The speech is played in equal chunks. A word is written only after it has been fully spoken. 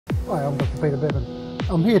Hi, I'm Dr. Peter Bevan.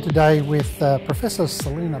 I'm here today with Professor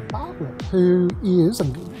Selena Bartlett, who is,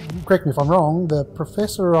 and correct me if I'm wrong, the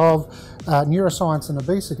Professor of Neuroscience and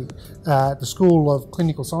Obesity at the School of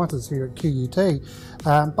Clinical Sciences here at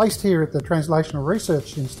QUT, based here at the Translational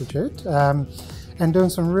Research Institute, and doing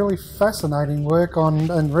some really fascinating work on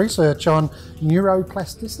and research on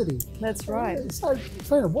neuroplasticity. That's right. So,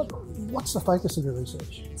 Selena, what's the focus of your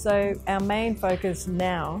research? So our main focus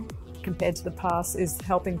now, compared to the past, is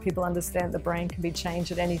helping people understand the brain can be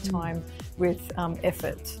changed at any time with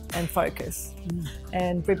effort and focus.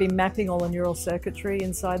 And we've been mapping all the neural circuitry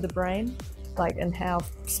inside the brain, and how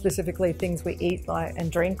specifically things we eat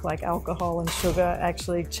and drink, like alcohol and sugar,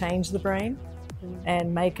 actually change the brain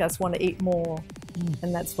and make us want to eat more.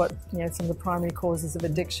 And that's what, some of the primary causes of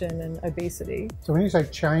addiction and obesity. So when you say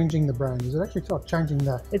changing the brain, is it actually changing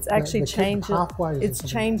the It's actually the changing pathways? It's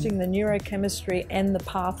changing the neurochemistry and the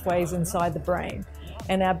pathways inside the brain.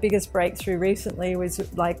 And our biggest breakthrough recently was,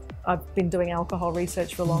 I've been doing alcohol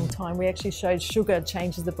research for a long time. We actually showed sugar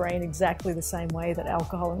changes the brain exactly the same way that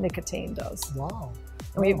alcohol and nicotine does. Wow.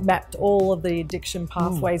 And we mapped all of the addiction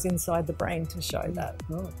pathways inside the brain to show that.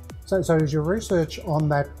 Right. So is your research on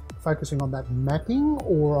that focusing on that mapping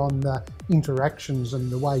or on the interactions and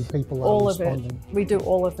the way people are responding? All of it. We do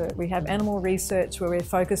all of it. We have animal research where we're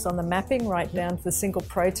focused on the mapping right down to the single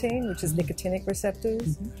protein, which is nicotinic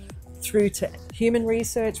receptors, through to human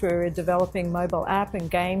research where we're developing mobile app and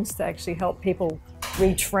games to actually help people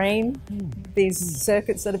retrain these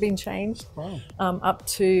circuits that have been changed, up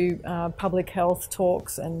to public health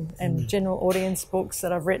talks and general audience books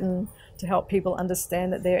that I've written to help people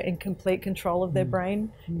understand that they're in complete control of their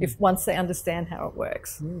brain once they understand how it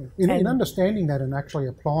works. In understanding that and actually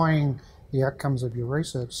applying the outcomes of your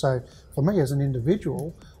research, so for me as an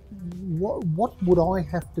individual, what would I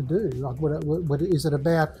have to do? Is it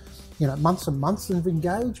about months and months of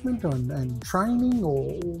engagement and training, or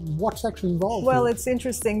what's actually involved? Well, it's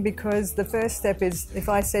interesting because the first step is, if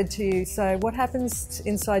I said to you, so what happens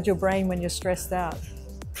inside your brain when you're stressed out?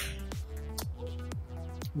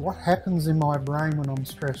 What happens in my brain when I'm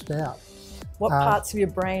stressed out? What parts of your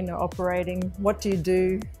brain are operating? What do you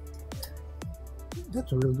do?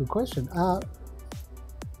 That's a really good question. I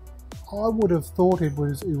would have thought it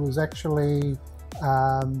was actually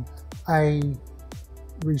a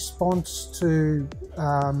response to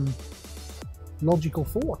logical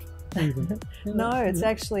thought, even. No, it's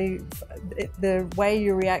actually the way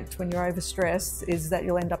you react when you're overstressed is that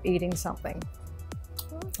you'll end up eating something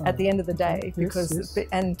at the end of the day.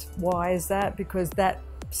 And why is that? Because that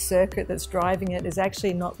circuit that's driving it is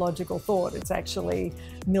actually not logical thought. It's actually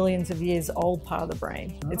millions of years old part of the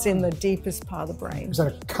brain. It's in the deepest part of the brain. Is that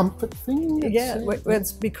a comfort thing?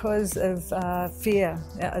 It's because of fear,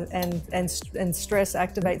 and stress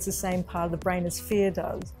activates the same part of the brain as fear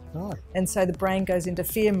does. Right. And so the brain goes into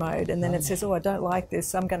fear mode, and then it says, "Oh, I don't like this,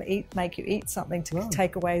 so I'm going to make you eat something to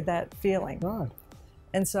take away that feeling." Right.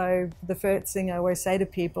 And so the first thing I always say to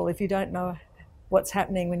people, if you don't know what's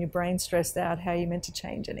happening when your brain's stressed out, how are you meant to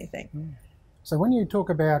change anything? So when you talk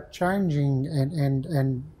about changing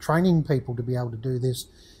and training people to be able to do this,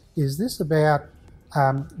 is this about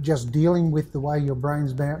just dealing with the way your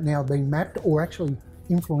brain's now being mapped, or actually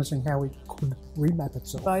influencing how it could remap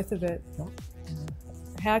itself? Both of it.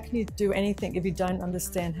 How can you do anything if you don't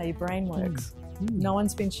understand how your brain works? No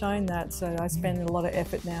one's been shown that, so I spend a lot of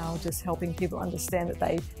effort now just helping people understand that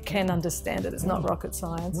they can understand it. It's not rocket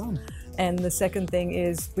science. And the second thing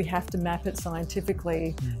is we have to map it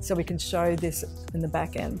scientifically so we can show this in the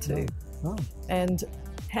back end too. And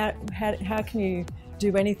how can you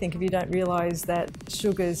do anything if you don't realise that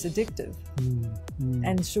sugar is addictive?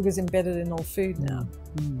 And sugar's embedded in all food now.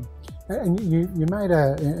 And you made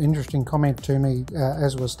an interesting comment to me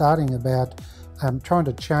as we're starting about trying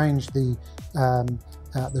to change the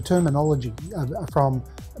terminology from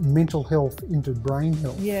mental health into brain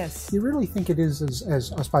health. Yes. You really think it is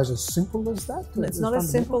as I suppose, as simple as that? It's not as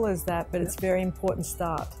simple as that, but it's a very important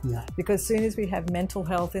start. Because as soon as we have mental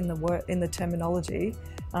health in the terminology,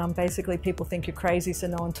 basically people think you're crazy, so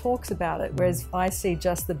no one talks about it. Whereas I see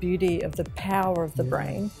just the beauty of the power of the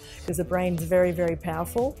brain, because the brain is very, very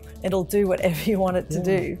powerful. It'll do whatever you want it to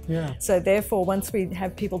do. So therefore, once we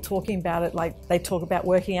have people talking about it, like they talk about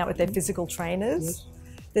working out with their physical trainers,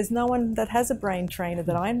 there's no one that has a brain trainer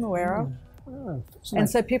that I'm aware of. And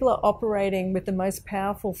so people are operating with the most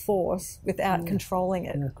powerful force without controlling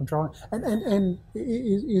it. And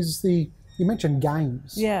you mentioned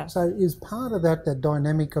games. So is part of that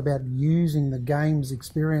dynamic about using the games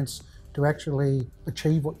experience to actually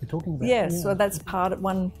achieve what you're talking about? Yes, so that's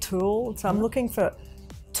one tool. So I'm looking for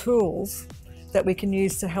tools that we can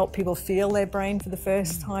use to help people feel their brain for the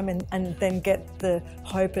first time, and then get the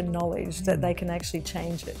hope and knowledge that they can actually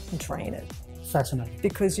change it and train it. Fascinating.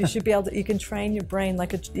 Because you should be able to, you can train your brain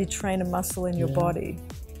like you train a muscle in your body.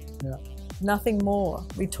 Yeah. Nothing more.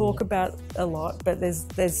 We talk about a lot, but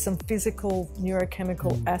there's some physical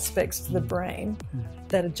neurochemical aspects to the brain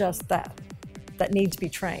that are just that need to be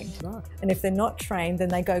trained. Right. And if they're not trained, then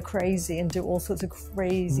they go crazy and do all sorts of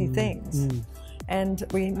crazy things. And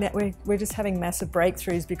we're just having massive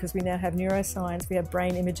breakthroughs because we now have neuroscience, we have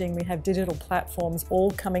brain imaging, we have digital platforms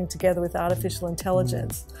all coming together with artificial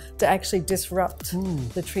intelligence to actually disrupt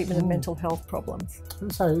the treatment of mental health problems.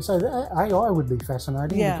 So the AI would be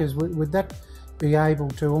fascinating because would that be able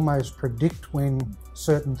to almost predict when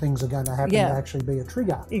certain things are going to happen to actually be a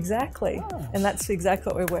trigger? Exactly. And that's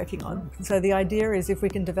exactly what we're working on. So the idea is if we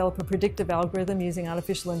can develop a predictive algorithm using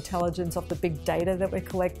artificial intelligence off the big data that we're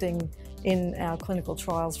collecting in our clinical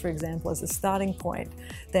trials, for example, as a starting point,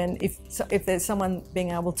 then if there's someone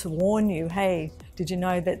being able to warn you, hey, did you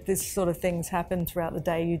know that this sort of things happen throughout the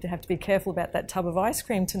day? You'd have to be careful about that tub of ice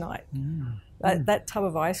cream tonight. That tub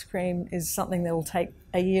of ice cream is something that will take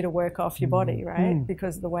a year to work off your body, right?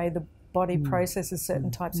 Because of the way the body processes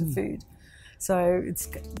certain types of food. So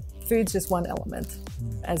food's just one element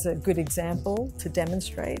as a good example to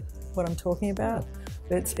demonstrate what I'm talking about,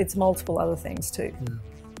 but it's multiple other things too.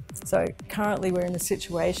 So currently we're in a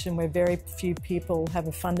situation where very few people have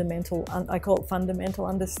a fundamental, I call it fundamental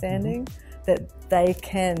understanding, that they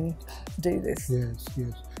can do this. Yes,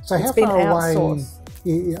 yes. So how far away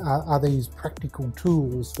are these practical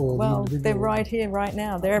tools for the individual? They're right here, right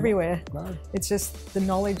now. They're everywhere. Right. It's just the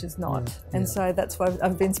knowledge is not. And so that's why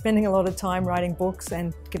I've been spending a lot of time writing books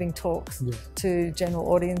and giving talks to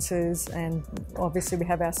general audiences. And obviously we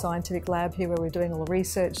have our scientific lab here where we're doing all the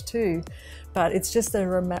research too. But it's just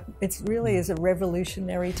it really is a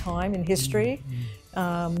revolutionary time in history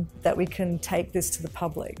that we can take this to the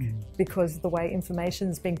public because the way information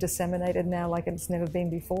is being disseminated now like it's never been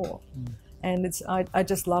before. And I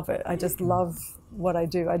just love it. I just love what I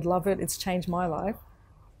do. I'd love it. It's changed my life,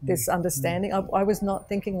 this understanding. I was not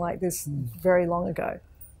thinking like this very long ago.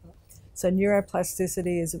 So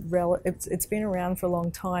neuroplasticity is it's been around for a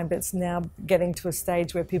long time, but it's now getting to a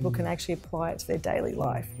stage where people can actually apply it to their daily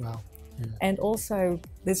life. Wow. And also,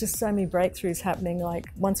 there's just so many breakthroughs happening. Like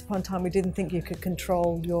once upon a time, we didn't think you could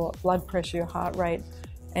control your blood pressure, your heart rate,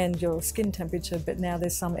 and your skin temperature, but now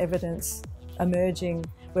there's some evidence emerging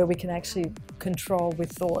where we can actually control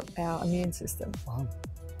with thought our immune system. Wow.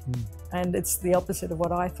 And it's the opposite of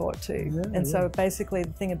what I thought too. So basically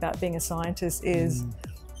the thing about being a scientist is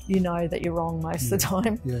you know that you're wrong most of the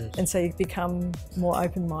time. And so you become more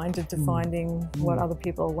open-minded to finding what other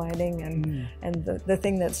people are learning. And the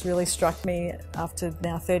thing that's really struck me after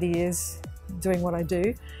now 30 years doing what I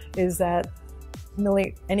do is that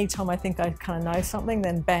nearly any time I think I kind of know something,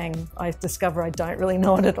 then bang, I discover I don't really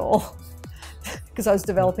know it at all. Because I was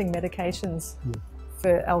developing medications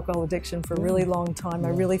for alcohol addiction for a really long time. I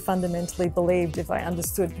really fundamentally believed if I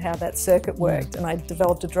understood how that circuit worked and I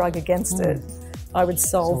developed a drug against it, I would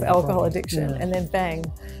solve alcohol addiction. And then bang,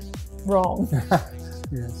 wrong.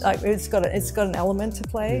 It's got an element to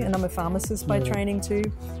play, and I'm a pharmacist by training too.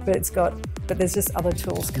 But there's just other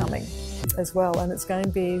tools coming as well, and it's going to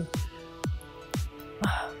be.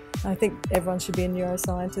 I think everyone should be a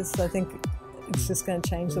neuroscientist. I think it's just going to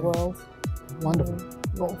change the world. Wonderful.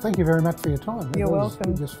 Well, thank you very much for your time. You're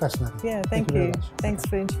welcome. Just fascinating. Yeah, thank you. Thanks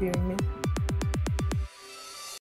for interviewing me.